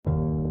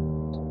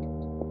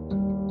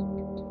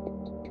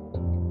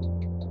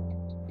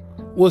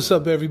What's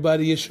up,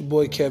 everybody? It's your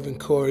boy Kevin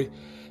Corey.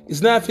 It's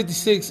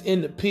 9:56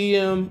 in the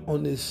PM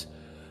on this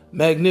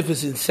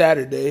magnificent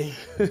Saturday,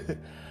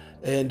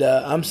 and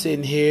I'm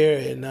sitting here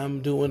and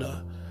I'm doing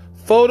a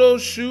photo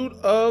shoot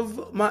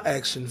of my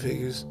action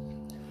figures.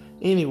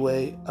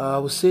 Anyway, I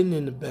was sitting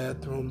in the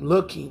bathroom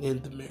looking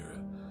in the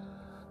mirror,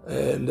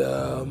 and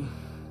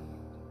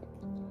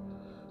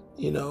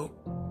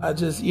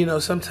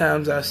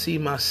sometimes I see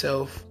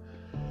myself.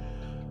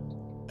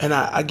 And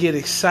I get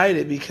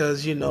excited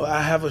because,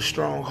 I have a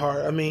strong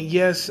heart. I mean,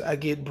 yes, I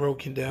get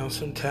broken down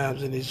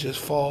sometimes and it just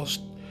falls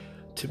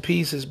to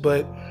pieces.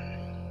 But,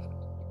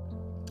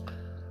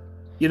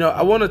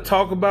 I want to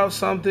talk about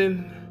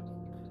something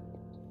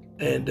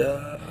and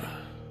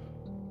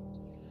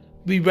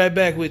be right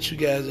back with you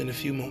guys in a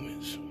few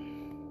moments.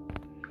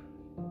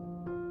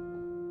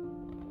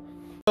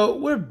 So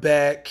we're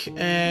back,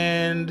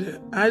 and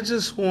I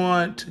just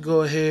want to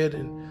go ahead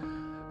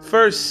and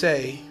first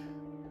say,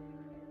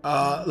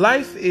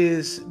 life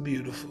is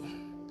beautiful.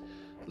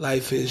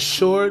 Life is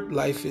short,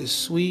 life is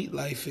sweet,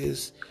 life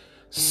is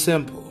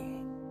simple.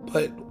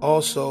 But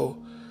also,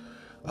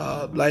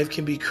 life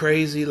can be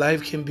crazy,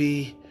 life can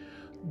be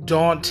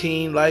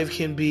daunting, life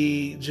can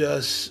be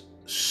just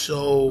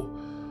so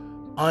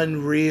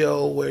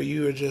unreal where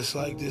you're just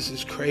like, this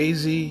is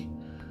crazy,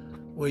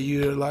 where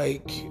you're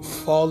like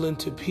falling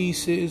to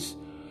pieces,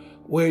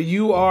 where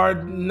you are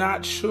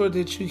not sure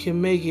that you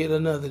can make it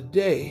another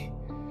day.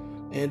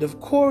 And of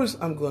course,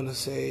 I'm going to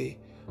say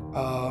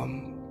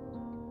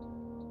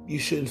you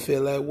shouldn't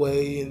feel that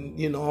way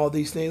and, all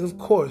these things. Of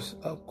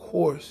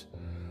course.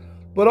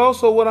 But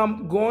also what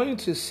I'm going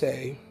to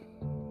say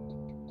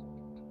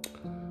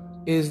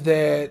is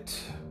that,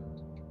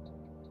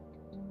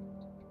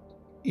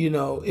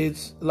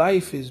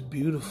 life is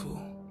beautiful.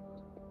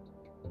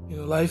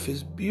 Life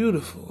is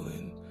beautiful.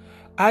 And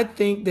I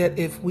think that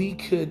if we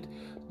could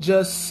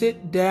just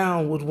sit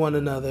down with one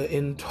another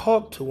and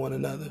talk to one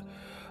another,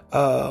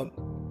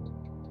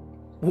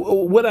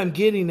 what I'm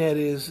getting at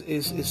is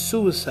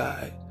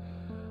suicide.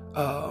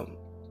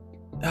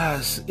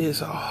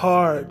 It's a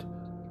hard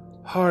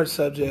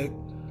subject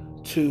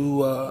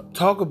to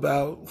talk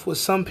about for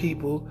some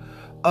people.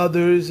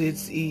 Others,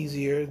 it's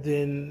easier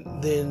than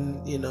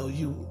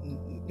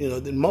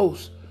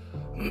most.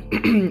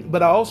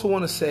 But I also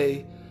want to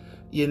say,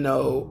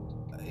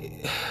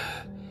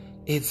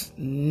 it's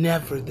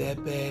never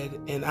that bad,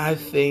 and I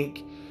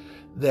think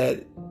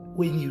that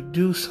when you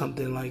do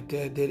something like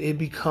that it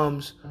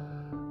becomes,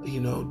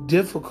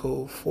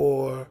 difficult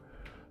for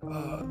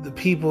the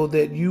people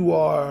that you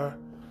are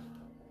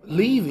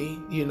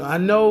leaving. I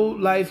know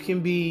life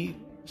can be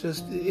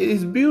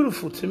it's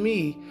beautiful to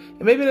me,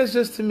 and maybe that's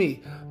just to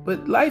me,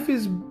 but life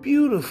is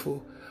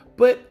beautiful.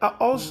 But I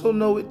also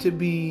know it to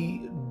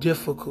be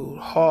difficult,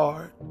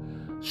 hard,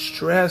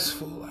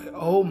 stressful. Like,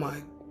 oh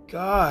my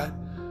God,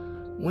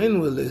 when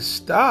will it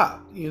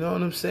stop? You know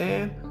what I'm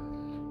saying?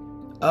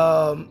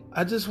 I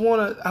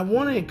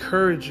want to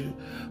encourage you,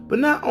 but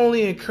not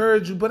only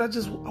encourage you, but I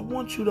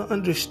want you to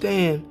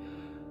understand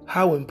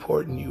how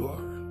important you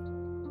are,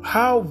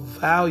 how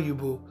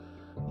valuable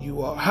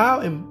you are,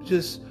 how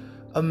just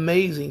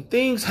amazing.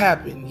 Things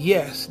happen.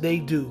 Yes, they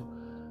do.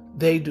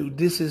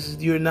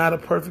 You're not a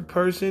perfect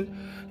person,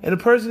 and the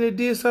person that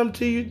did something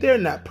to you, they're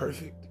not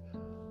perfect.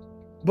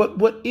 But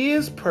what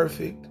is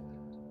perfect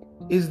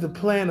is the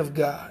plan of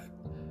God.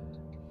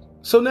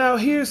 So now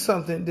here's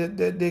something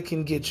that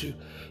can get you.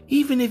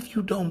 Even if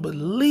you don't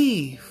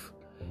believe,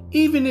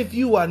 even if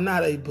you are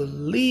not a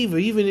believer,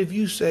 even if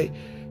you say,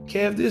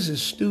 Kev, this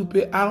is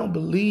stupid, I don't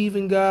believe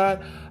in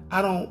God,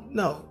 I don't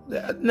know.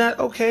 Not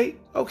okay,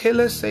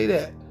 let's say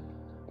that.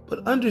 But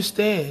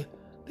understand,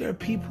 there are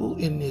people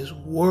in this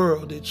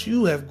world that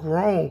you have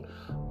grown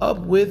up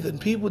with, and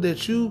people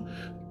that you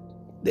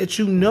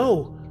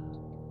know,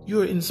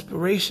 you're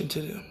inspiration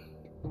to them.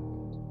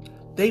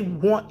 They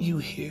want you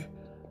here.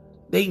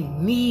 They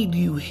need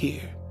you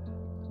here.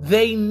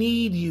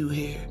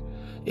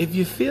 If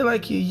you feel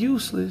like you're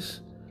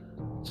useless,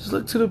 just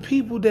look to the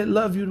people that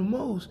love you the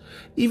most.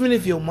 Even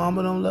if your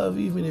mama don't love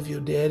you, even if your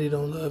daddy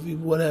don't love you,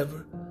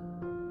 whatever.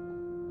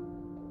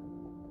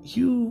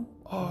 You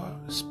are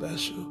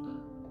special.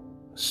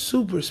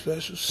 Super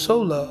special. So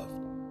loved.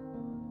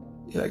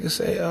 Like I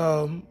say,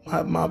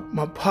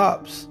 my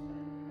pops,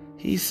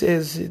 he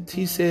says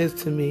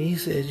to me, he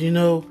says,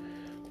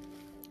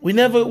 we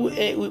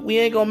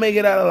ain't gonna make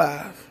it out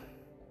alive.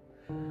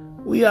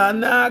 We are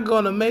not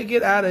gonna make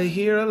it out of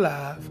here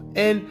alive.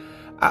 And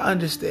I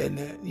understand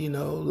that,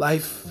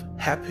 life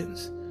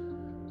happens.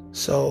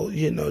 So,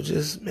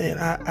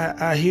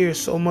 I hear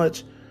so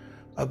much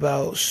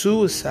about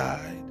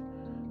suicide.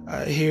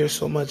 I hear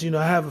so much,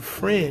 I have a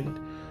friend,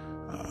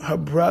 her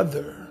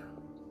brother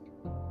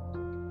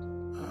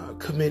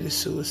committed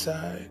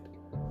suicide.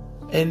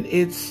 And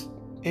it's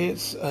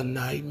a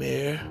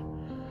nightmare.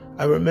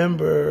 I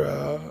remember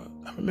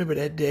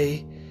that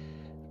day.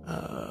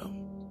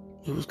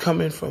 It was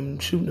coming from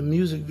shooting a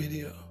music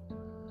video,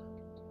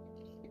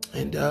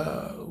 and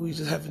we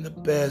just having the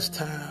best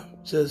time,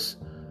 just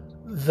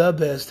the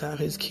best time.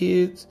 His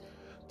kids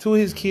Two of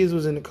his kids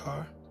was in the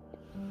car.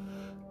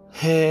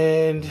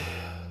 And,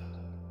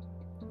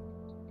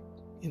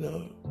 you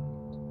know,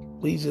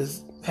 we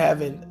just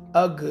having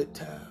a good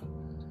time.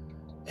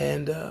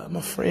 And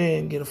my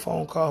friend get a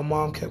phone call.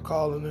 Mom kept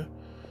calling her.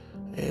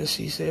 And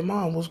she said,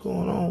 Mom, what's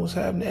going on? What's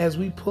happening? As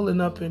we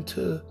pulling up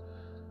into,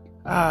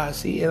 and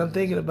I'm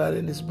thinking about it,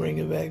 and it's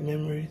bringing back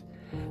memories.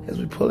 As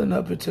we pulling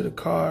up into the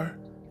car,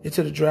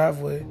 into the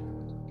driveway,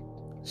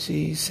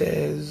 she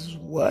says,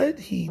 what?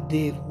 He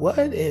did what?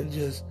 And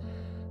just,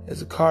 as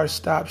the car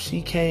stopped,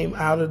 she came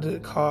out of the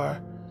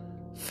car,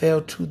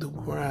 fell to the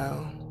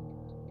ground.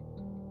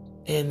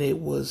 And it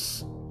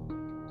was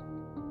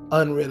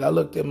unreal. I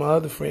looked at my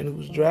other friend who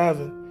was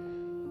driving,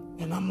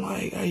 and I'm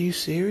like, are you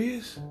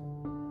serious?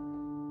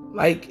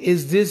 Like,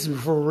 is this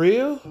for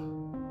real?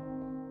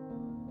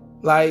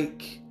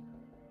 Like,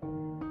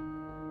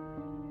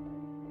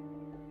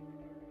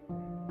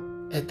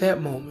 at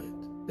that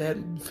moment, that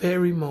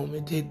very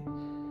moment,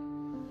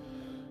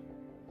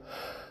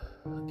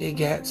 it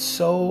got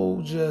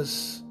so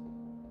just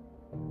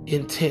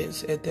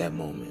intense at that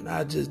moment.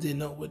 I just didn't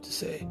know what to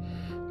say.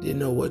 Didn't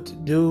know what to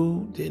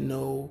do. Didn't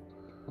know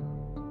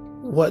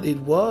what it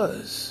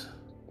was.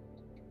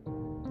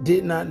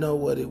 Did not know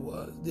what it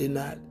was. Did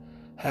not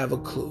have a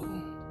clue.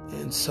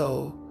 And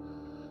so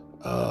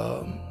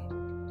I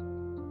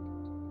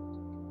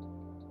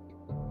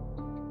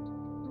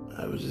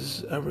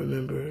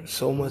remember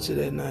so much of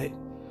that night.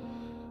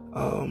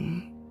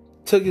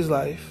 Took his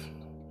life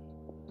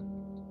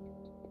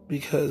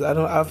because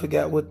I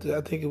forgot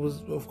I think it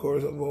was, of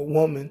course, a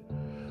woman,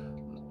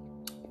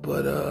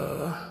 but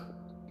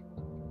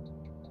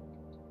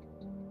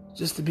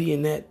just to be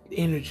in that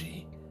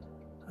energy.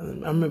 I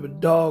remember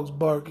dogs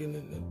barking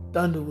and the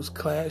thunder was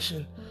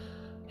clashing.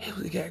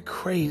 It got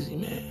crazy,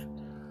 man.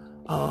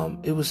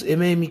 It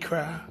made me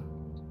cry,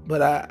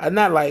 but I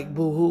not like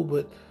boo-hoo,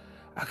 but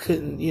I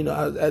couldn't,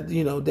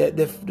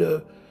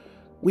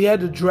 we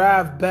had to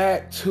drive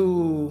back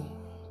to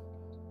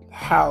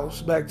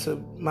back to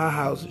my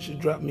house. She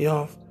dropped me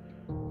off.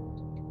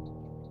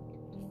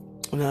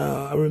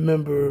 Now I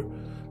remember,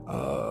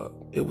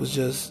 it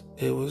was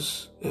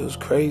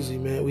crazy,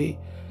 man. It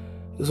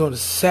was on a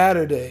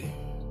Saturday.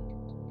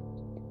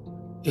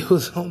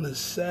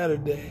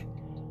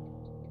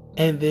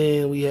 And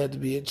then we had to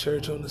be at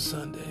church on a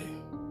Sunday.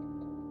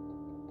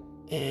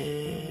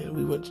 And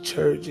we went to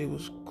church. It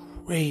was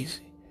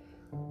crazy.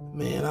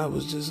 Man, I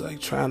was just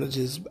like trying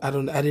to I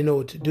didn't know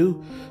what to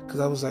do. Because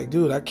I was like,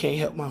 dude, I can't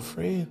help my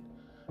friend.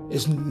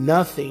 There's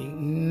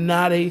nothing,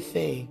 not a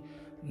thing,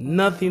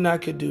 nothing I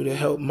could do to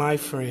help my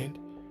friend.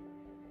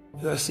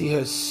 Because I see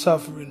her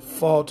suffer and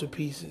fall to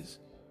pieces.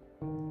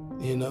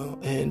 And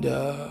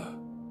I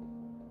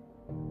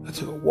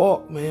took a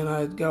walk, man.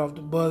 I got off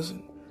the bus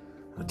and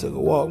I took a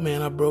walk,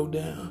 man. I broke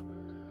down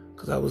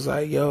because I was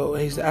like, yo,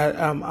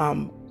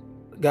 I'm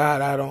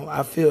God.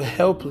 I feel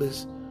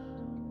helpless.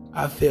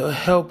 I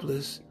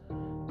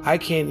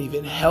can't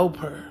even help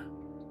her.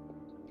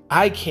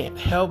 I can't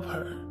help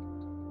her.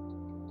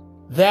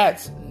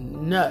 That's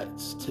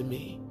nuts to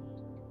me.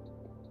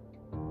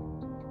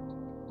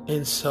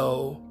 And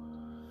so,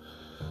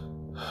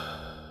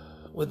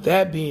 with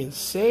that being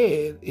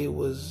said, it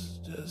was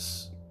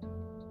just,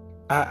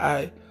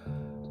 I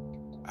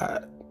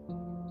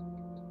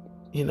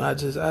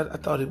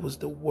thought it was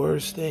the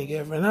worst thing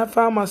ever. And I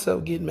found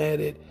myself getting mad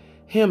at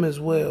him as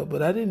well,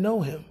 but I didn't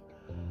know him.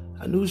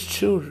 I knew his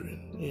children,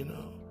 I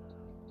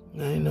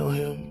didn't know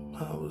him.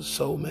 I was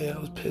so mad. I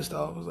was pissed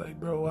off. I was like,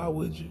 bro, why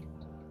would you?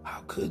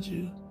 How could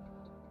you?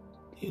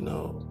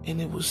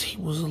 And he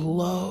was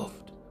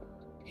loved.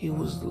 He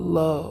was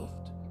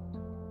loved.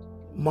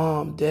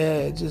 Mom,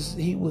 dad,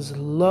 he was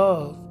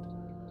loved.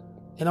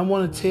 And I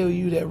want to tell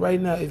you that right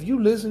now, if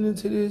you listening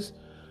to this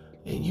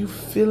and you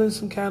feeling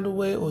some kind of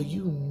way, or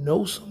you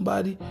know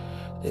somebody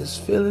that's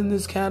feeling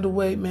this kind of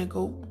way, man,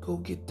 go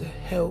get the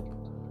help.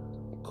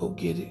 Go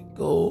get it.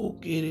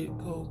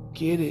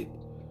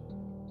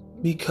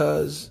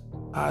 Because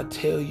I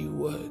tell you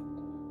what,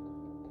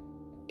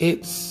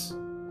 it's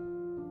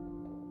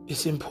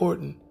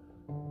important.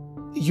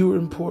 You're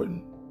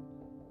important.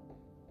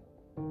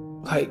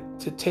 Like,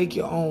 to take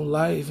your own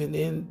life, and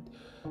then,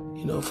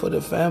 for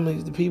the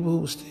families, the people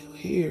who are still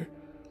here,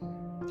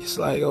 it's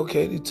like,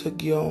 okay, they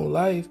took your own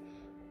life.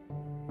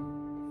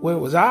 Where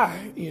was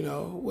I? You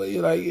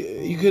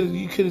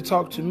could have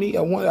talked to me.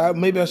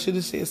 Maybe I should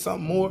have said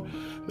something more.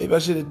 Maybe I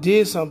should have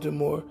did something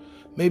more.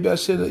 Maybe I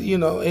should have,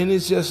 and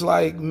it's just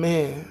like,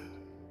 man.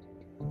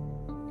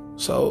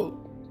 So,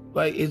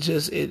 like,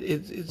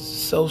 it's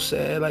so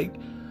sad. Like,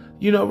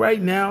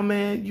 right now,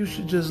 man, you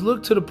should just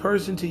look to the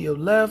person to your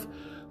left,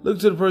 look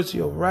to the person to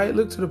your right,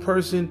 look to the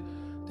person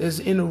that's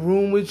in the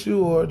room with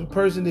you, or the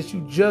person that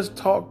you just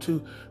talked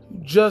to, you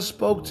just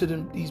spoke to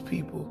these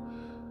people,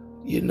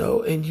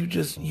 and you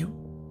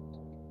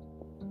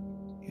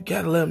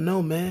gotta let them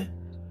know, man.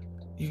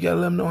 You gotta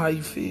let them know how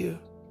you feel.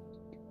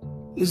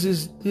 This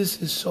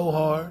is so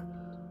hard.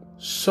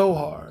 So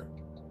hard.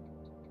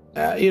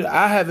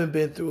 I haven't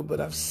been through it,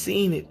 but I've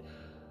seen it.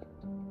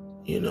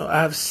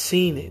 I've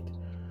seen it.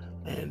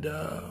 And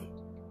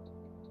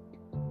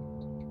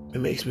it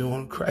makes me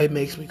want to cry. It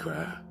makes me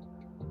cry.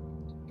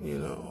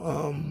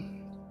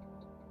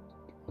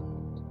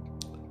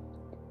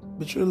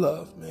 But you're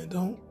loved, man.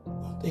 Don't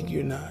think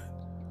you're not.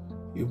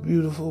 You're a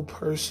beautiful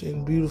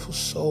person, beautiful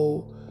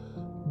soul,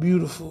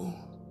 beautiful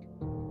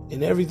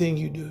in everything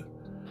you do.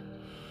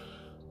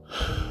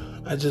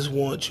 I just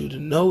want you to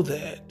know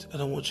that. I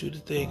don't want you to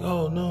think,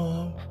 oh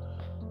no,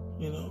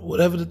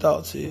 whatever the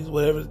thoughts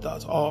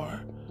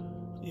are,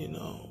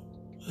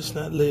 let's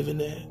not live in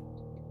that.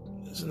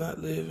 Let's not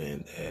live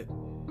in that.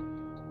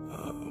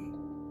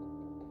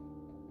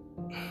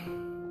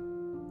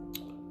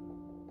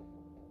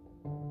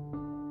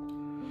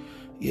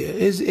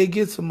 It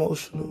gets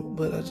emotional,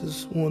 but I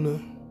just want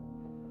to,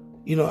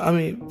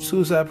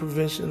 suicide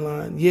prevention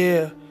line,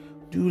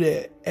 do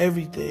that,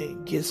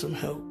 everything, get some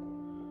help.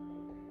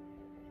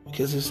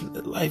 Because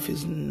life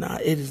is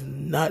not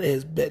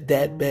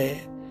that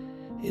bad.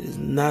 It is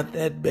not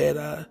that bad.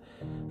 I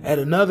had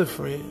another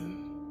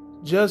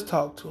friend, just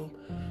talked to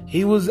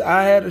him.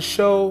 I had a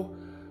show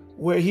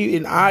where he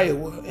in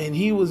Iowa, and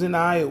he was in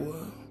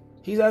Iowa.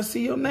 He said, I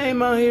see your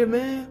name out here,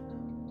 man.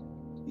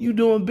 You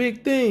doing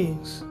big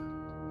things.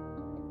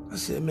 I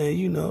said, man,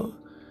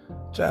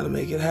 trying to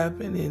make it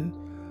happen. And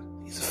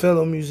he's a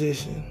fellow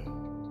musician.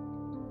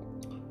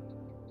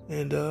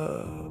 And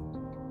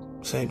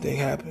same thing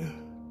happened.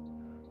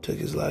 Took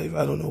his life.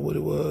 I don't know what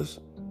it was.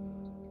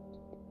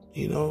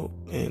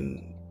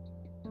 And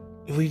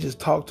if we just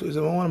talk to each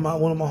other, one of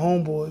my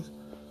homeboys,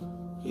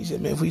 he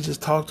said, man, if we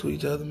just talk to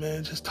each other,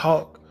 man, just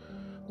talk.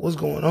 What's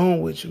going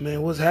on with you,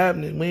 man? What's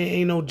happening? Man,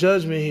 ain't no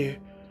judgment here.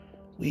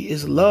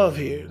 It's love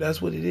here.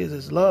 That's what it is.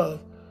 It's love.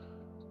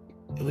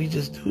 If we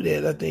just do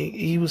that, I think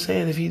he was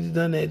saying if he'd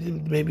done that,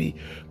 maybe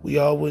we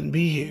all wouldn't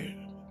be here,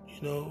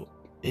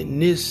 in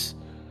this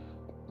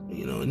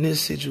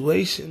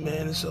situation,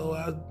 man. And so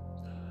I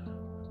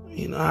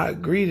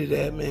agree to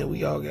that, man. We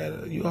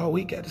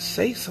got to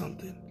say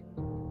something.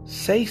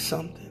 Say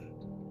something.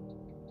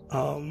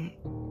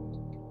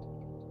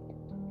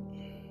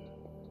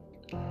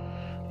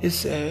 It's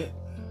sad.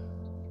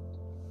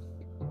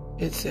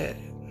 It's sad.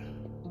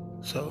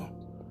 So,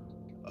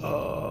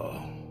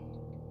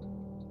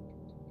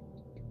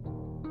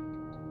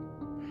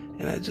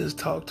 and I just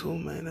talked to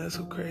him, man. That's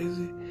so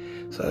crazy.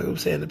 So like I'm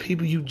saying, the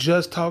people you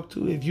just talked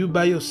to, if you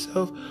by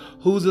yourself,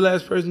 who's the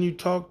last person you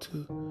talked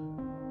to?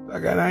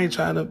 Like, I ain't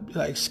trying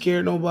to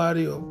scare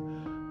nobody or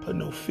put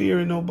no fear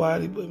in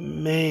nobody, but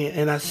man,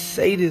 and I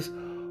say this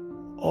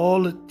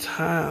all the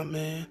time,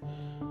 man.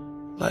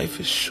 Life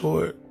is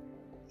short,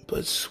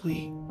 but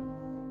sweet.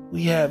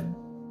 We have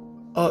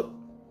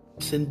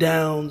ups and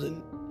downs,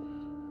 and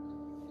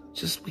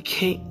we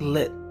can't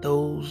let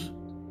those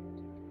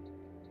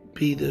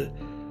be the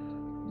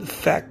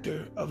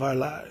factor of our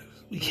lives.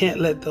 We can't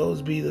let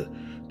those be the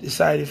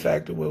deciding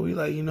factor where we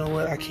you know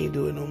what, I can't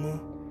do it no more.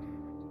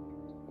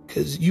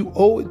 Because you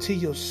owe it to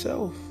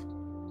yourself.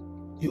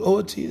 You owe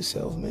it to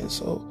yourself, man.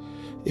 So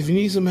if you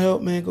need some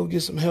help, man, go get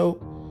some help.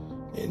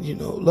 And,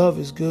 love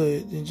is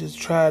good. And just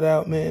try it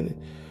out, man.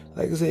 And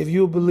like I said, if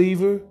you're a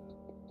believer,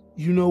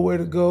 you know where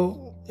to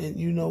go. And,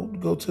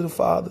 go to the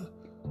Father.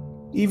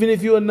 Even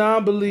if you're a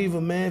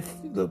non-believer, man,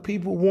 the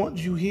people want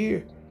you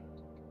here.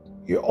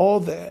 You're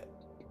all that.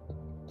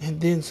 And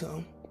then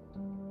some.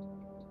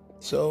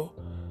 So,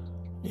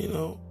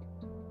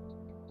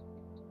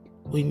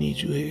 we need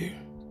you here.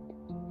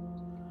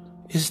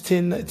 It's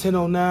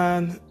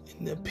 10:09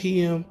 in the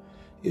PM.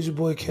 It's your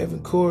boy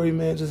Kevin Corey,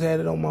 man. Just had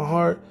it on my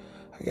heart.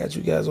 I got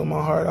you guys on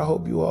my heart. I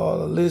hope you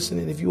all are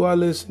listening. If you are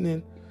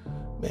listening,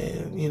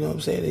 man, you know what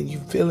I'm saying, and you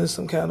feeling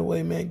some kind of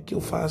way, man, go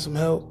find some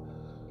help.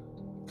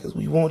 Because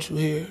we want you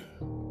here.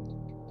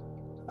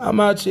 I'm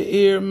out your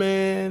ear,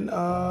 man.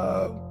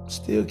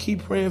 Still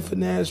keep praying for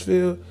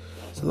Nashville.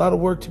 There's a lot of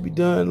work to be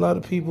done. A lot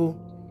of people.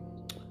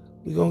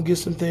 We're going to get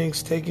some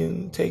things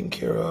taken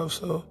care of.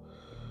 So,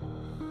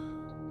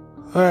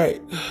 all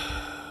right.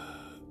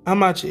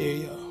 I'm out your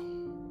ear, y'all.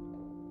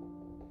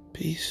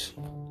 Peace.